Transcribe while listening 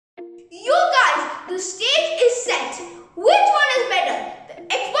Yo guys, the stage is set. Which one is better, the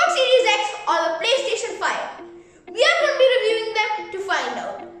Xbox Series X or the PlayStation 5? We are going to be reviewing them to find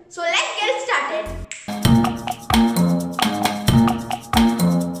out. So let's get it started.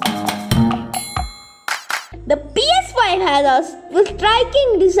 The PS5 has a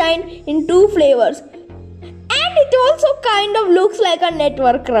striking design in two flavors, and it also kind of looks like a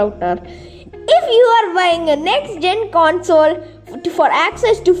network router. If you are buying a next-gen console for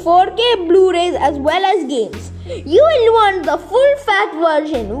access to 4K Blu-rays as well as games, you will want the full-fat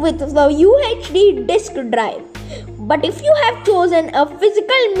version with the UHD disk drive. But if you have chosen a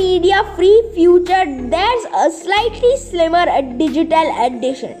physical media-free future, there's a slightly slimmer digital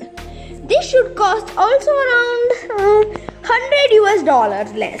edition. This should cost also around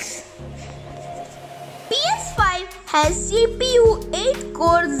 $100 less. PS5 has CPU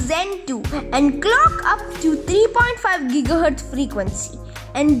 8-core Zen 2 and clock up to 3.5 GHz frequency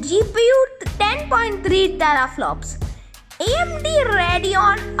and GPU 10.3 teraflops. AMD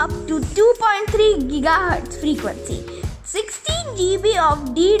Radeon up to 2.3 GHz frequency, 16 GB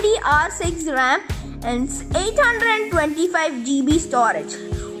of DDR6 RAM and 825 GB storage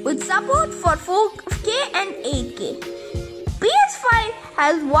with support for 4K and 8K. PS5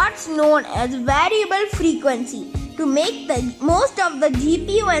 has what's known as variable frequency to make the most of the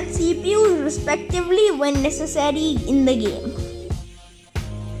GPU and CPU respectively when necessary in the game.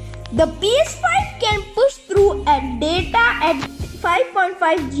 The PS5 can push through data at 5.5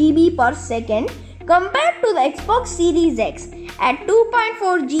 GB per second compared to the Xbox Series X at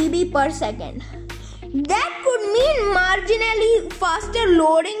 2.4 GB per second. That could mean marginally faster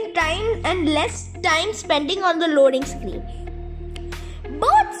loading time and less time spending on the loading screen.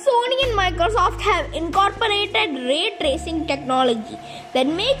 Both Sony and Microsoft have incorporated ray tracing technology that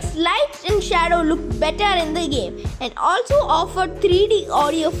makes light and shadow look better in the game and also offer 3D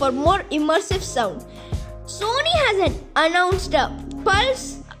audio for more immersive sound. Sony has announced a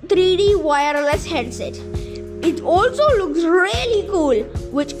Pulse 3D wireless headset. It also looks really cool,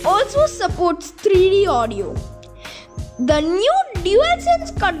 which also supports 3D audio. The new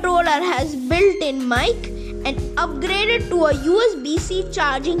DualSense controller has built-in mic and upgraded to a USB-C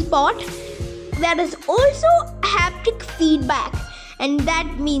charging port. There is also haptic feedback, and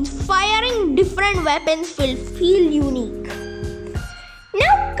that means firing different weapons will feel unique.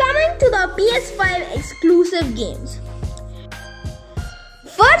 Now coming to the PS5 exclusive games.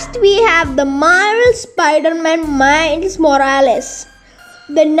 First we have the Marvel Spider-Man Miles Morales.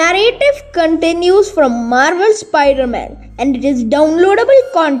 The narrative continues from Marvel Spider-Man and it is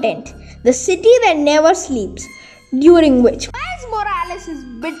downloadable content, The City That Never Sleeps, during which Miles Morales is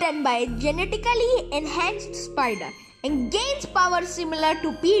bitten by a genetically enhanced spider and gains power similar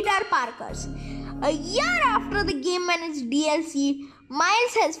to Peter Parker's. A year after the game and its DLC,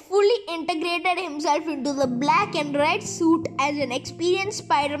 Miles has fully integrated himself into the black and red suit as an experienced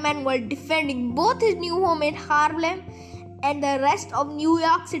Spider-Man while defending both his new home in Harlem and the rest of New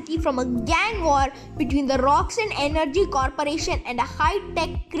York City from a gang war between the Roxanne Energy Corporation and a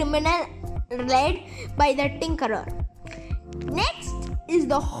high-tech criminal led by the Tinkerer. Next is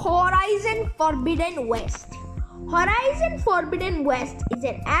the Horizon Forbidden West. Horizon Forbidden West is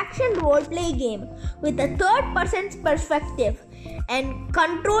an action role-play game with a third-person perspective and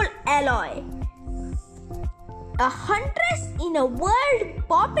control alloy. A huntress in a world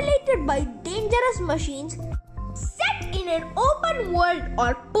populated by dangerous machines set in an open world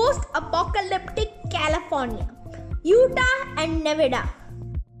or post-apocalyptic California, Utah and Nevada.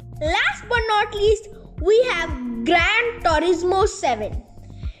 Last but not least, we have Gran Turismo 7.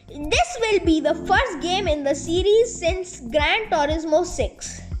 This will be the first game in the series since Gran Turismo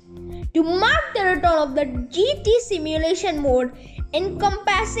 6. To mark the return of the GT simulation mode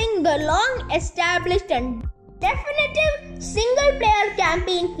encompassing the long-established and definitive single-player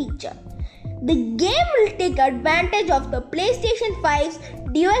campaign feature. The game will take advantage of the PlayStation 5's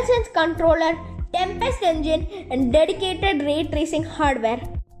DualSense controller, Tempest engine and dedicated ray tracing hardware.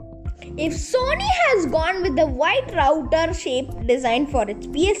 If Sony has gone with the white router-shaped design for its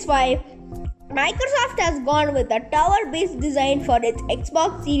PS5, Microsoft has gone with a tower-based design for its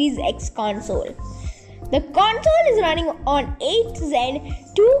Xbox Series X console. The console is running on 8 Zen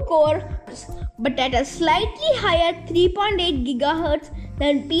 2 cores, but at a slightly higher 3.8 GHz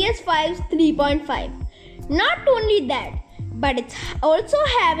than PS5's 3.5. Not only that, but it's also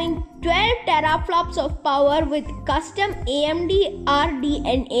having 12 teraflops of power with custom AMD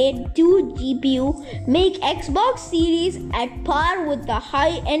RDNA 2 GPU make Xbox Series at par with the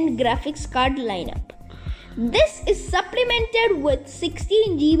high-end graphics card lineup. This is supplemented with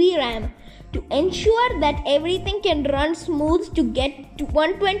 16 GB RAM, to ensure that everything can run smooth to get to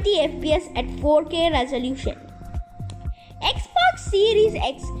 120 FPS at 4K resolution. Xbox Series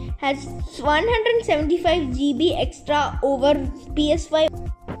X has 175 GB extra over PS5.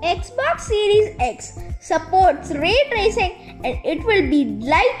 Xbox Series X supports ray tracing, and it will be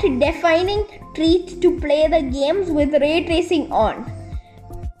light-defining treat to play the games with ray tracing on.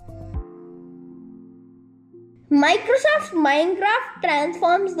 Microsoft's Minecraft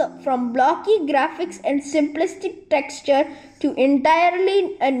transforms from blocky graphics and simplistic texture to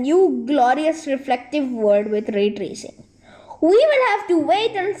entirely a new glorious reflective world with ray tracing. We will have to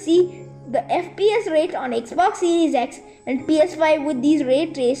wait and see the FPS rate on Xbox Series X and PS5 with these ray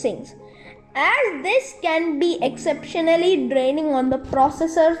tracings, as this can be exceptionally draining on the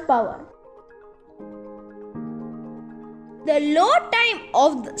processor's power. The load time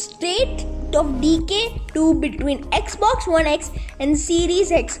of the state of decay 2 between Xbox One X and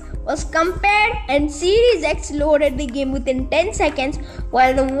Series X was compared, and Series X loaded the game within 10 seconds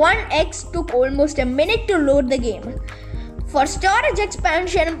while the One X took almost a minute to load the game. For storage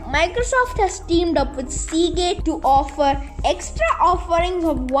expansion, Microsoft has teamed up with Seagate to offer extra offerings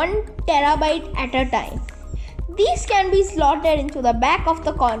of 1 TB at a time. These can be slotted into the back of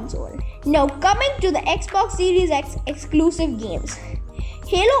the console. Now coming to the Xbox Series X exclusive games.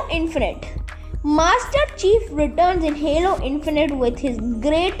 Halo Infinite. Master Chief returns in Halo Infinite with his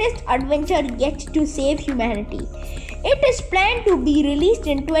greatest adventure yet to save humanity. It is planned to be released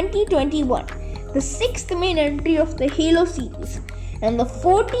in 2021, the 6th main entry of the Halo series, and the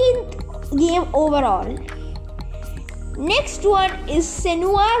 14th game overall. Next one is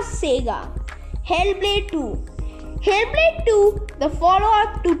Senua's Saga, Hellblade 2. Hellblade 2, the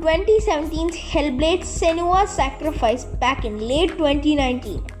follow-up to 2017's Hellblade Senua's Sacrifice back in late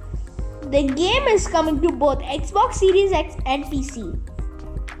 2019. The game is coming to both Xbox Series X and PC.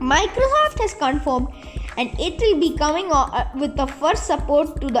 Microsoft has confirmed, and it will be coming with the first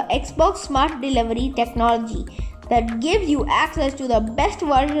support to the Xbox Smart Delivery technology that gives you access to the best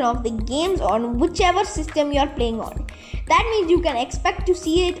version of the games on whichever system you are playing on. That means you can expect to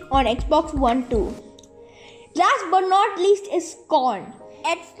see it on Xbox One too. Last but not least is Scorn,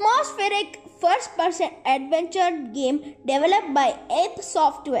 atmospheric first-person adventure game developed by Ape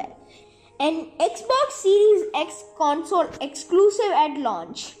Software, an Xbox Series X console exclusive at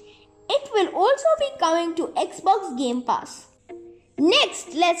launch. It will also be coming to Xbox Game Pass.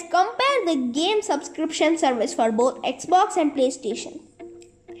 Next, let's compare the game subscription service for both Xbox and PlayStation.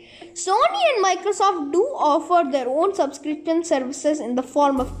 Sony and Microsoft do offer their own subscription services in the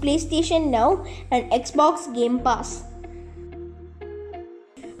form of PlayStation Now and Xbox Game Pass.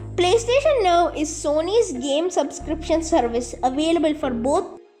 PlayStation Now is Sony's game subscription service available for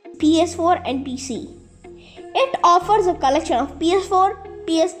both PS4 and PC. It offers a collection of PS4,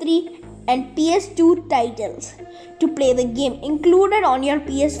 PS3 and PS2 titles to play the game included on your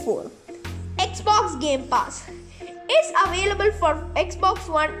PS4. Xbox Game Pass is available for Xbox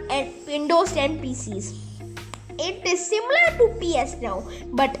One and Windows 10 PCs. It is similar to PS Now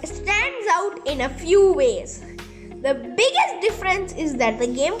but stands out in a few ways. The biggest difference is that the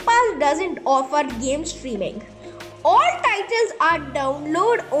Game Pass doesn't offer game streaming. All titles are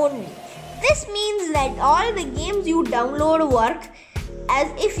download only. This means that all the games you download work as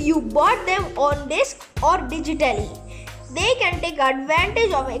if you bought them on disc or digitally. They can take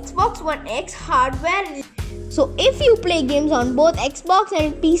advantage of Xbox One X hardware. So if you play games on both Xbox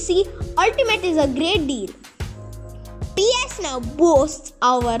and PC, Ultimate is a great deal. PS Now boasts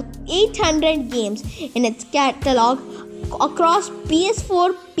over 800 games in its catalog across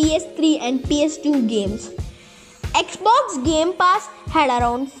PS4, PS3 and PS2 games. Xbox Game Pass had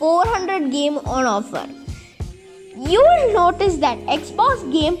around 400 games on offer. You will notice that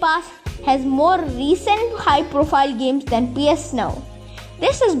Xbox Game Pass has more recent high-profile games than PS Now.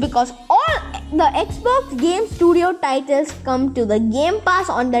 This is because all the Xbox Game Studio titles come to the Game Pass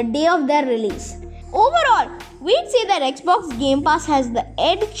on the day of their release. Overall, we'd say that Xbox Game Pass has the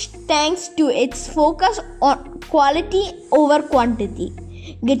edge thanks to its focus on quality over quantity.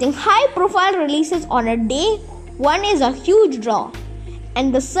 Getting high-profile releases on a day one is a huge draw,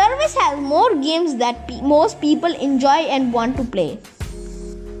 and the service has more games that most people enjoy and want to play.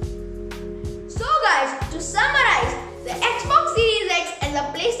 So guys, to summarize, the Xbox Series X and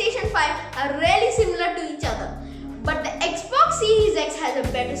the PlayStation 5 are really similar to each other. But the Xbox Series X has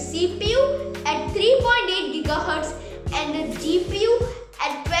a better CPU at 3.8 GHz and a GPU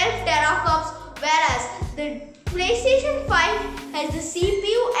at 12 teraflops, whereas the PlayStation 5 has the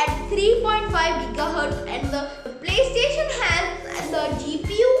CPU at 3.5 GHz and the PlayStation has the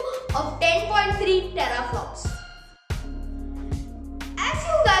GPU of 10.3 teraflops. As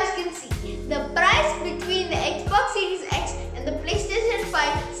you guys can see, The price between the Xbox Series X and the PlayStation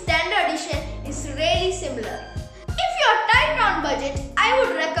 5 Standard Edition is really similar. If you're tight on budget, I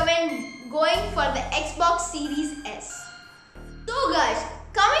would recommend going for the Xbox Series S. So guys,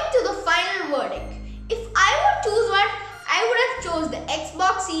 coming to the final verdict. If I would choose one, I would have chose the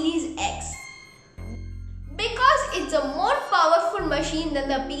Xbox Series X. Because it's a more powerful machine than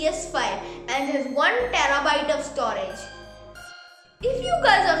the PS5 and has 1 TB of storage. If you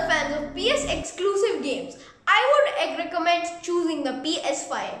guys are fans of PS exclusive games, I would recommend choosing the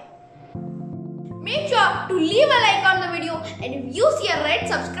PS5. Make sure to leave a like on the video, and if you see a red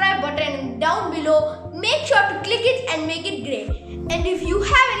subscribe button down below, make sure to click it and make it great. And if you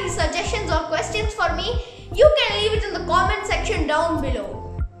have any suggestions or questions for me, you can leave it in the comment section down below.